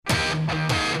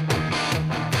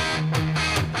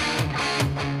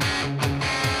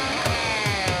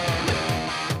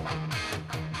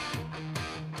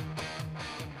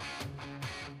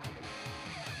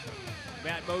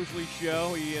Mosley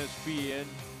Show, ESPN,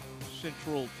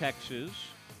 Central Texas.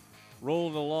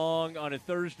 Rolling along on a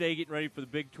Thursday, getting ready for the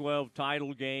Big 12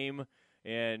 title game.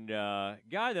 And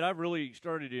guy that I've really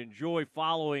started to enjoy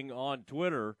following on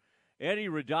Twitter, Eddie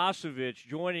Radosevich,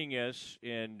 joining us,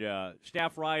 and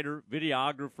staff writer,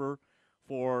 videographer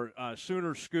for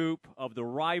Sooner Scoop of the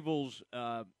Rivals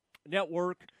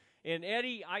Network. And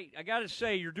Eddie, I got to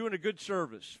say, you're doing a good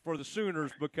service for the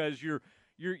Sooners because you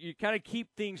kind of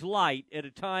keep things light at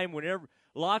a time whenever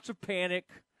lots of panic,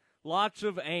 lots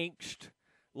of angst,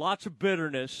 lots of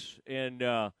bitterness, and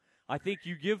I think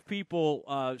you give people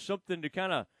something to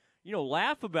kind of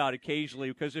laugh about occasionally.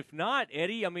 Because if not,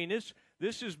 Eddie, I mean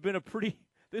this has been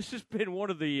one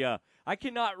of the I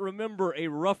cannot remember a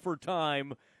rougher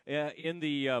time in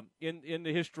the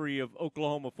history of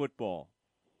Oklahoma football.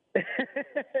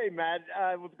 Hey, Matt,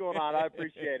 what's going on? I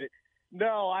appreciate it.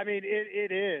 No, I mean,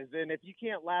 it is. And if you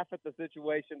can't laugh at the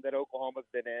situation that Oklahoma's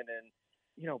been in, and,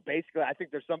 basically I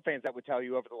think there's some fans that would tell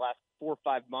you over the last 4 or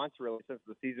 5 months, really, since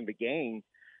the season began,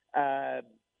 I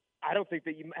don't think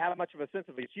that you have much of a sense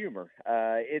of humor.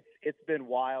 It's been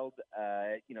wild,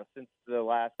 since the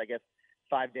last,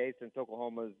 5 days since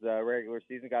Oklahoma's regular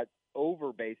season got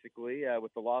over, basically,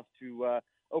 with the loss to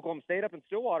Oklahoma State up in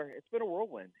Stillwater. It's been a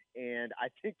whirlwind. And I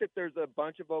think that there's a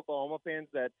bunch of Oklahoma fans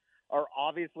that are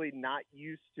obviously not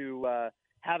used to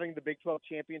having the Big 12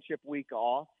 championship week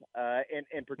off,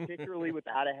 and particularly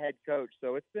without a head coach.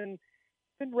 So it's been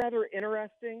rather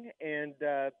interesting, and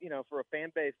for a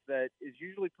fan base that is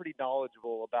usually pretty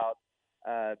knowledgeable about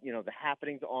the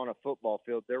happenings on a football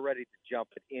field, they're ready to jump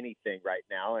at anything right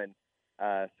now. And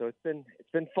so it's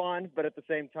been fun, but at the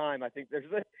same time, I think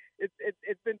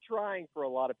it's been trying for a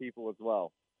lot of people as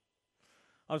well.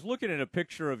 I was looking at a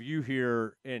picture of you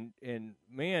here, and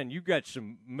man, you got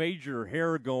some major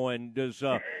hair going.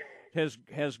 Has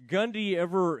Gundy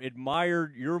ever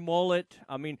admired your mullet?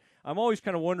 I mean, I'm always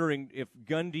kind of wondering if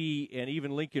Gundy and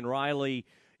even Lincoln Riley,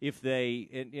 if they,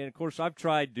 and of course I've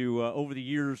tried to over the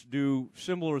years do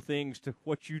similar things to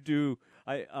what you do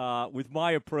with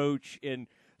my approach, and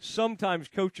sometimes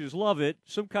coaches love it,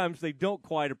 sometimes they don't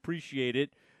quite appreciate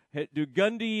it. Do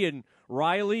Gundy and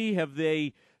Riley, have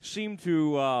they seemed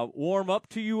to warm up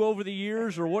to you over the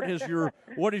years, or what has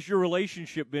your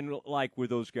relationship been like with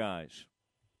those guys?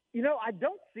 I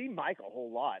don't see Mike a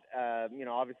whole lot.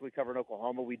 Obviously covering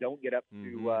Oklahoma, we don't get up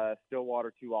to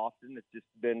Stillwater too often. It's just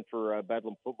been for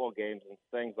Bedlam football games and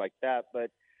things like that.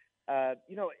 But,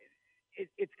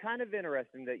 it's kind of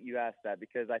interesting that you asked that,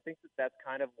 because I think that's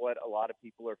kind of what a lot of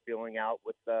people are feeling out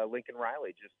with Lincoln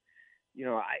Riley. Just,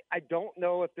 I don't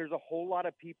know if there's a whole lot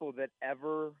of people that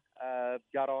ever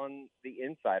got on the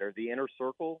inside or the inner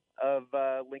circle of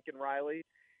Lincoln Riley.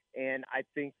 And I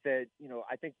think that,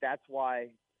 I think that's why,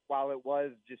 while it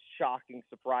was just shocking,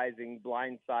 surprising,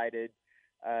 blindsided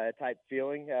type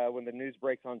feeling, when the news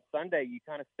breaks on Sunday, you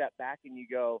kind of step back and you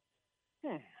go,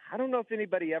 I don't know if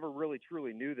anybody ever really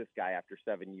truly knew this guy after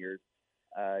 7 years.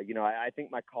 I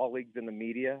think my colleagues in the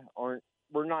media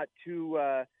we're not too,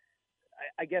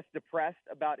 depressed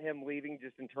about him leaving,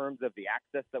 just in terms of the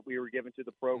access that we were given to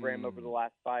the program over the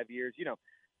last 5 years.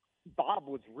 Bob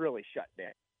was really shut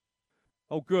down.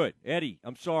 Oh, good. Eddie,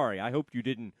 I'm sorry. I hope you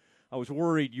didn't. I was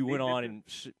worried you went on and,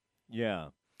 yeah.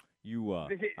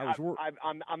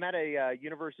 I'm at a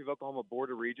University of Oklahoma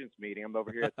Board of Regents meeting. I'm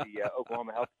over here at the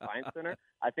Oklahoma Health Science Center.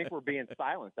 I think we're being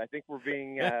silenced. I think we're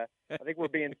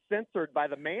being censored by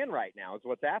the man right now. Is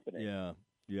what's happening.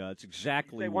 Yeah, it's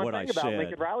exactly what I said. Say one thing about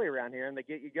Lincoln Riley around here, and they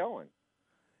get you going.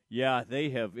 Yeah, they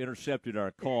have intercepted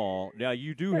our call. Now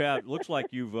you do have. Looks like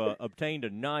you've obtained a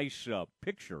nice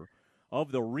picture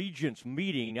of the Regents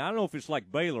meeting. Now, I don't know if it's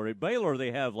like Baylor. At Baylor,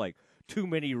 they have like too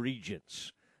many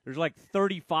regents. There's like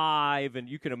 35, and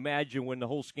you can imagine when the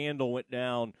whole scandal went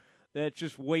down, that's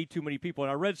just way too many people. And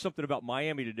I read something about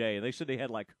Miami today, and they said they had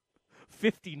like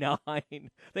 59.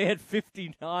 They had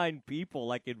 59 people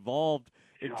like involved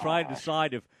in trying to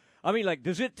decide if. I mean, like,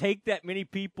 does it take that many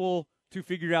people to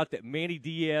figure out that Manny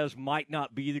Diaz might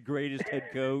not be the greatest head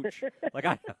coach? Like,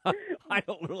 I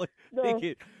don't really think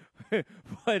it.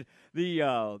 But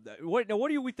what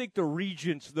do we think the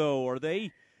Regents, though? Are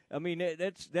they? I mean,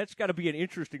 that's got to be an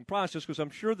interesting process, because I'm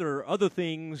sure there are other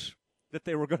things that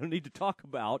they were going to need to talk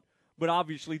about. But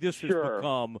obviously, this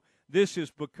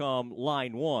has become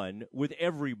line one with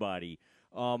everybody.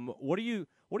 What do you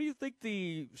think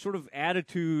the sort of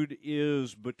attitude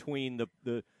is between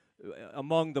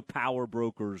among the power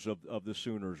brokers of the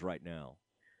Sooners right now?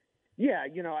 Yeah,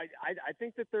 I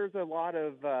think that there's a lot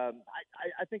of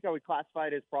I think I would classify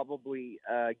it as probably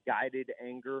guided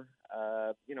anger.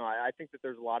 I think that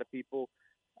there's a lot of people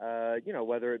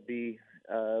whether it be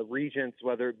regents,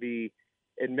 whether it be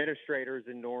administrators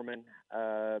in Norman.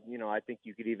 I think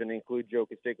you could even include Joe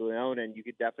Castiglione, and you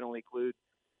could definitely include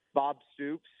Bob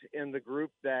Stoops in the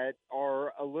group that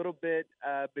are a little bit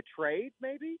betrayed,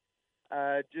 maybe,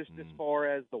 just as far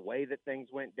as the way that things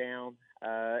went down.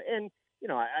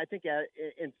 I think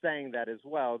in saying that as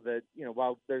well, that,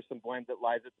 while there's some blame that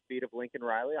lies at the feet of Lincoln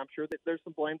Riley, I'm sure that there's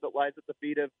some blame that lies at the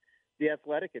feet of the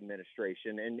athletic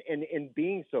administration and in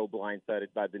being so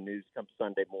blindsided by the news come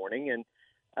Sunday morning. And,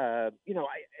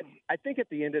 I think at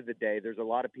the end of the day, there's a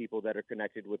lot of people that are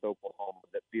connected with Oklahoma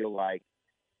that feel like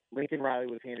Lincoln Riley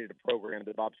was handed a program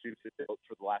that Bob Stoops had built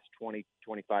for the last 20,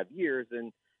 25 years.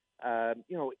 And,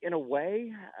 in a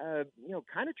way,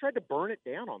 kind of tried to burn it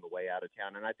down on the way out of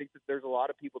town. And I think that there's a lot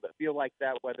of people that feel like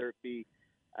that, whether it be,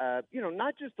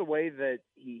 not just the way that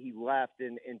he left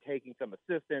in taking some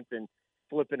assistance and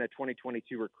flipping a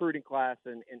 2022 recruiting class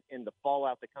and the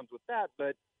fallout that comes with that.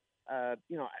 But,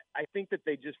 I think that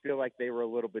they just feel like they were a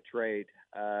little betrayed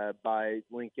by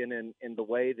Lincoln and the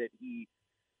way that he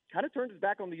kind of turned his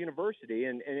back on the university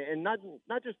and not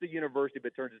just the university,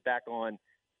 but turned his back on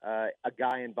a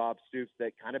guy in Bob Stoops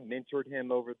that kind of mentored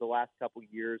him over the last couple of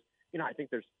years. I think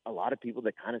there's a lot of people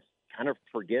that kind of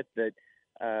forget that,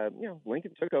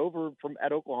 Lincoln took over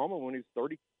at Oklahoma when he was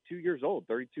 32 years old,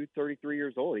 32, 33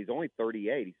 years old. He's only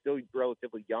 38. He's still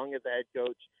relatively young as a head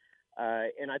coach.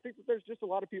 And I think that there's just a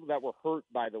lot of people that were hurt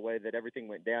by the way that everything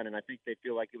went down. And I think they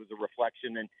feel like it was a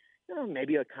reflection and,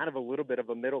 maybe a kind of a little bit of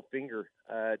a middle finger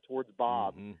towards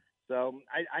Bob. Mm-hmm. So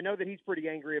I know that he's pretty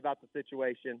angry about the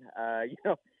situation.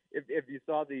 If you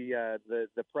saw the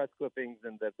press clippings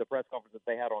and the press conference that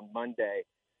they had on Monday,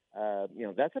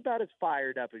 that's about as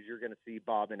fired up as you're going to see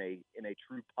Bob in a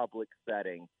true public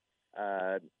setting,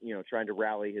 trying to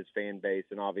rally his fan base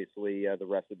and obviously the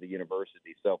rest of the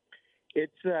university. So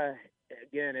it's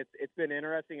been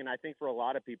interesting. And I think for a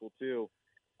lot of people too,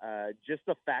 just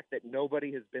the fact that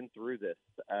nobody has been through this,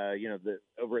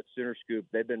 over at Sooner Scoop,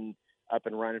 they've been up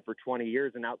and running for 20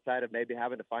 years. And outside of maybe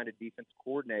having to find a defense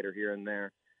coordinator here and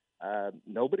there,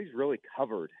 nobody's really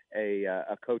covered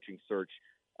a coaching search,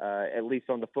 at least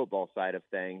on the football side of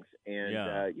things. And,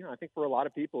 I think for a lot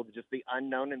of people, just the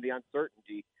unknown and the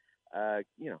uncertainty,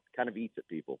 kind of eats at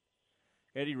people.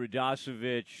 Eddie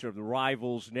Radosevich of the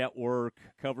Rivals Network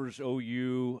covers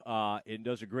OU and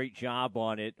does a great job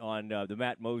on it on the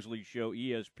Matt Mosley Show,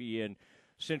 ESPN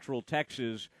Central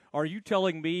Texas. Are you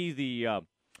telling me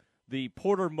the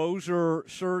Porter Moser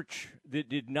search that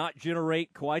did not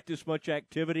generate quite this much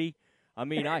activity? I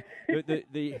mean,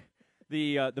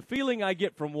 the feeling I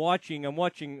get from watching, I'm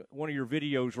watching one of your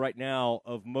videos right now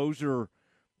of Moser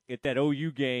at that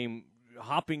OU game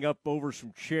hopping up over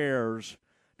some chairs.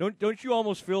 Don't you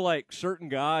almost feel like certain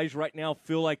guys right now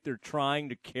feel like they're trying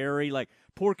to carry, like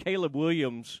poor Caleb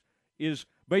Williams is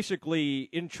basically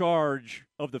in charge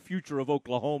of the future of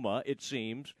Oklahoma, it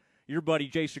seems. Your buddy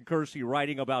Jason Kersey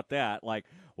writing about that, like,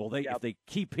 well, if they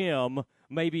keep him,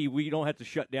 maybe we don't have to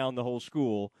shut down the whole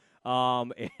school.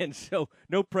 And so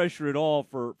no pressure at all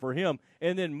for him.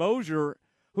 And then Moser,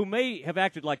 who may have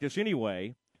acted like this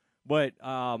anyway, but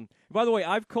by the way,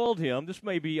 I've called him, this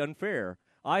may be unfair,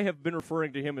 I have been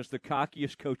referring to him as the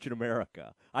cockiest coach in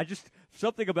America.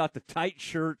 Something about the tight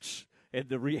shirts and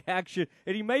the reaction,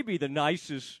 and he may be the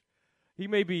nicest, he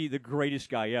may be the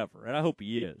greatest guy ever, and I hope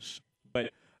he is.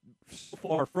 But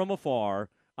far from afar,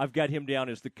 I've got him down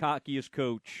as the cockiest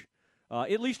coach,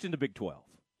 at least in the Big 12.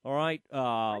 All right?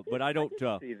 But I don't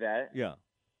see that. Yeah.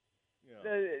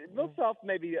 Wilsoff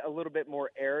may be a little bit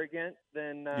more arrogant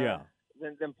than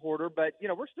Porter, but,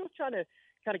 we're still trying to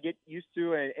kind of get used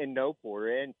to and know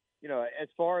Porter. And, as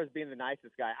far as being the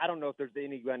nicest guy, I don't know if there's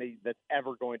anybody that's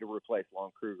ever going to replace Lon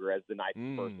Kruger as the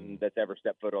nicest person that's ever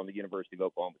stepped foot on the University of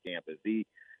Oklahoma campus. They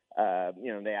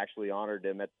actually honored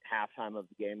him at halftime of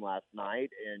the game last night.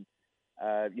 And,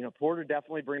 Porter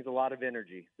definitely brings a lot of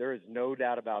energy. There is no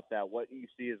doubt about that. What you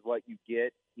see is what you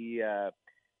get.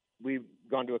 We've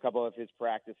gone to a couple of his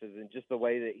practices, and just the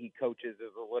way that he coaches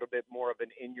is a little bit more of an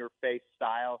in-your-face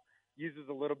style. Uses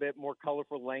a little bit more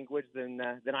colorful language than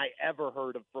I ever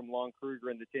heard of from Lon Kruger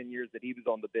in the 10 years that he was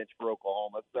on the bench for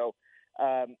Oklahoma. So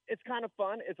it's kind of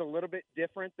fun. It's a little bit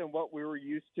different than what we were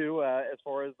used to as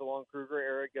far as the Lon Kruger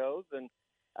era goes. And,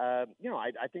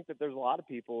 I think that there's a lot of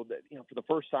people that, for the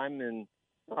first time in,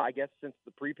 I guess, since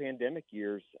the pre-pandemic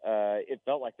years, it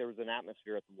felt like there was an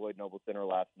atmosphere at the Lloyd Noble Center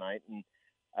last night. And,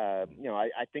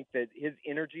 I think that his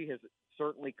energy has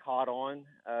certainly caught on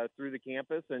through the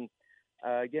campus. And,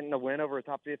 getting a win over a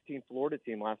top 15 Florida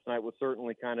team last night was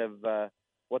certainly kind of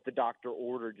what the doctor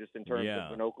ordered, just in terms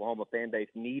of an Oklahoma fan base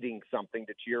needing something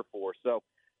to cheer for. So,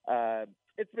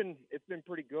 It's been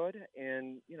pretty good,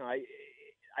 and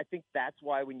I think that's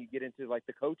why when you get into like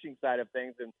the coaching side of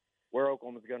things and where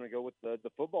Oklahoma's going to go with the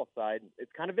football side,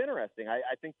 it's kind of interesting. I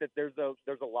think that there's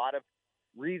a lot of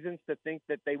reasons to think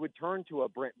that they would turn to a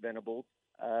Brent Venables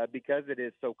because it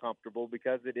is so comfortable,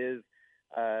 because it is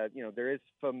there is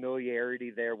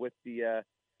familiarity there with the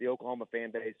Oklahoma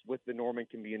fan base, with the Norman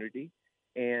community,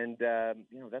 and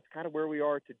that's kind of where we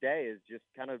are today. Is just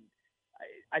kind of.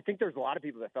 I think there's a lot of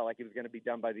people that felt like it was going to be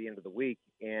done by the end of the week,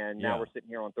 and now we're sitting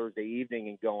here on Thursday evening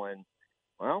and going,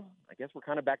 well, I guess we're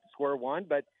kind of back to square one,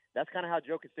 but that's kind of how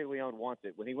Joe Castiglione wants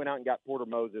it. When he went out and got Porter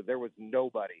Moses, there was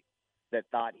nobody that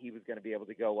thought he was going to be able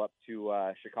to go up to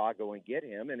Chicago and get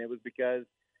him, and it was because,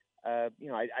 I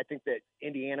think that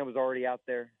Indiana was already out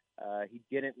there. He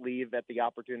didn't leave at the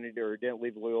opportunity, or didn't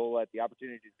leave Loyola at the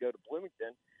opportunity to go to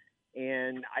Bloomington.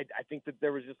 And I think that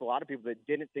there was just a lot of people that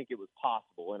didn't think it was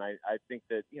possible. And I think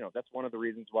that, that's one of the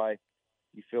reasons why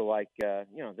you feel like,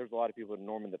 there's a lot of people in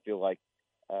Norman that feel like,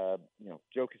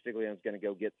 Joe Castiglione is going to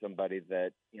go get somebody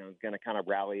that, is going to kind of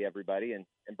rally everybody and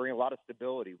bring a lot of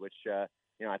stability, which,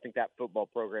 I think that football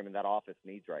program and that office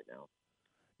needs right now.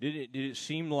 Did it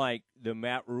seem like the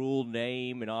Matt Rule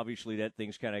name, and obviously that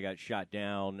thing's kind of got shot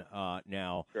down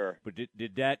now, Sure. But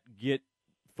did that get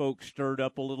folks stirred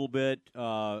up a little bit?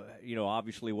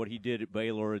 Obviously what he did at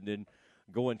Baylor and then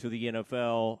going to the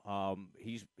NFL,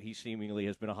 he seemingly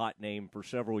has been a hot name for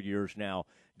several years now.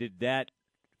 Did that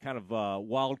kind of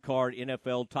wild card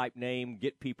NFL type name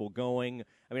get people going?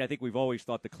 I mean, I think we've always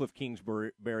thought the Cliff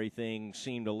Kingsbury thing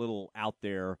seemed a little out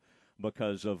there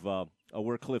because of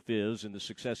where Cliff is and the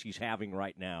success he's having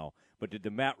right now. But did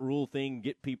the Matt Rule thing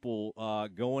get people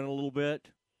going a little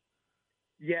bit?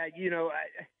 Yeah,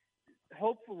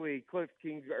 hopefully Cliff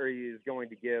Kingsbury is going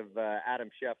to give Adam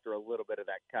Schefter a little bit of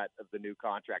that cut of the new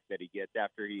contract that he gets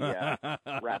after he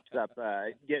wraps up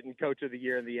getting Coach of the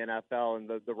Year in the NFL and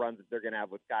the runs that they're going to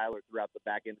have with Kyler throughout the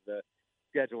back end of the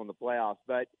schedule in the playoffs.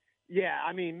 But, yeah,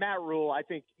 I mean, Matt Rule, I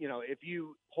think, if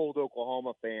you hold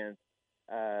Oklahoma fans,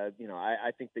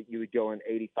 I think that you would go in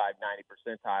 85, 90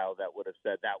 percentile that would have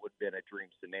said that would have been a dream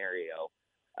scenario.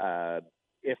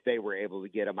 If they were able to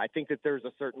get him. I think that there's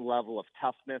a certain level of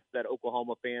toughness that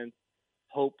Oklahoma fans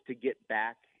hope to get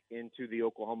back into the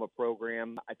Oklahoma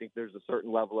program. I think there's a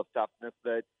certain level of toughness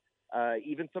that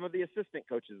even some of the assistant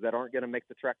coaches that aren't going to make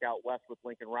the trek out west with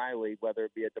Lincoln Riley, whether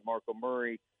it be a DeMarco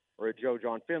Murray or a Joe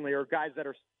John Finley, or guys that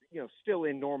are still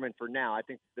in Norman for now. I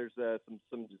think there's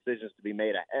some decisions to be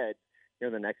made ahead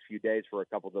in the next few days for a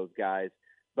couple of those guys.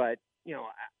 But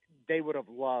they would have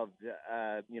loved,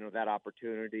 that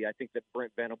opportunity. I think that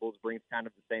Brent Venables brings kind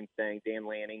of the same thing. Dan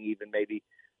Lanning even maybe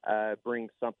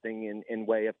brings something in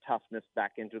way of toughness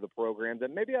back into the program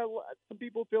that maybe some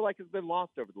people feel like has been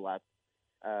lost over the last,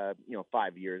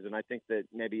 5 years. And I think that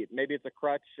maybe it's a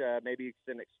crutch, maybe it's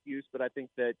an excuse, but I think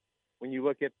that when you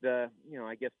look at the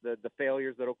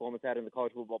failures that Oklahoma's had in the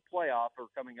college football playoff or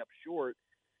coming up short,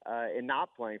 and not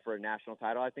playing for a national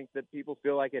title, I think that people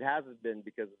feel like it hasn't been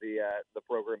because the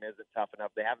program isn't tough enough.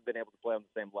 They haven't been able to play on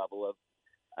the same level of,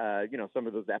 some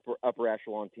of those upper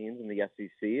echelon teams in the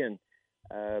SEC. And,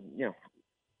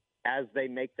 as they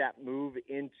make that move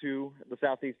into the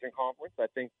Southeastern Conference, I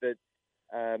think that,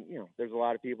 there's a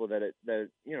lot of people that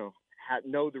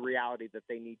know the reality that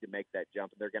they need to make that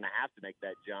jump, and they're going to have to make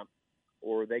that jump,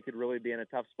 or they could really be in a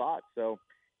tough spot. So,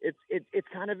 It's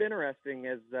kind of interesting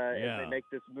as they make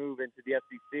this move into the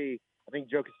SEC. I think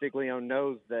Joe Castiglione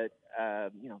knows that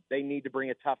they need to bring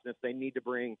a toughness. They need to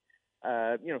bring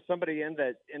somebody in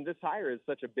that. And this hire is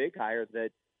such a big hire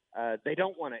that they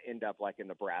don't want to end up like in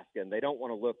Nebraska, and they don't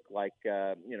want to look like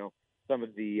some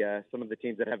of the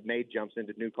teams that have made jumps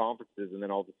into new conferences and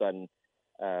then all of a sudden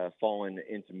fallen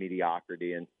into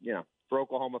mediocrity. And for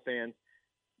Oklahoma fans,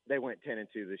 they went 10-2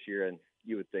 this year, and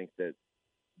you would think that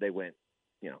they went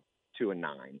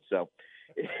 2-9. So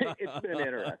it's been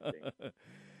interesting.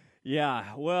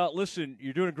 Yeah. Well, listen,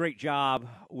 you're doing a great job.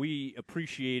 We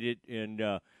appreciate it.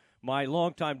 And my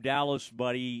longtime Dallas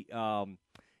buddy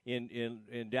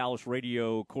in Dallas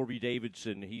radio, Corby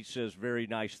Davidson, he says very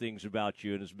nice things about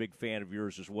you and is a big fan of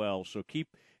yours as well. So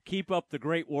keep up the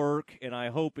great work, and I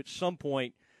hope at some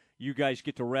point you guys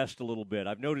get to rest a little bit.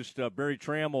 I've noticed Barry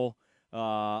Trammell,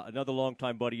 another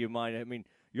longtime buddy of mine, I mean,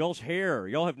 y'all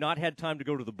have not had time to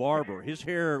go to the barber. His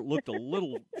hair looked a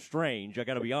little strange, I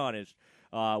got to be honest,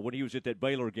 when he was at that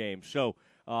Baylor game. So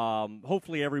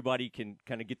hopefully everybody can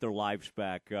kind of get their lives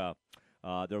back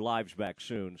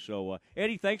soon. So,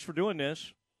 Eddie, thanks for doing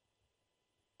this.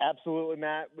 Absolutely,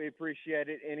 Matt. We appreciate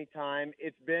it anytime.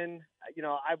 It's been,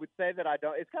 I would say that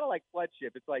it's kind of like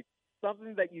pledship. It's like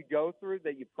something that you go through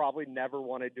that you probably never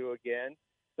want to do again.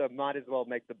 so might as well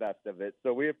make the best of it.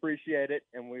 So we appreciate it,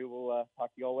 and we will talk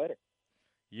to you all later.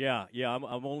 Yeah.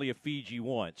 I'm only a Fiji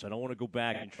once. I don't want to go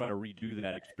back and try to redo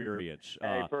that experience.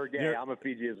 Hey, Fergie, I'm a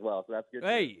Fiji as well, so that's good.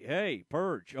 Hey,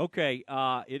 Purge. Okay,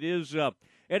 it is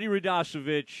Eddie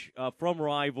Radosevich from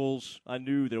Rivals. I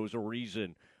knew there was a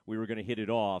reason we were going to hit it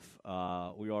off.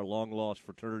 We are long-lost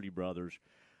fraternity brothers.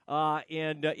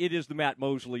 And it is the Matt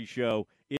Mosley Show.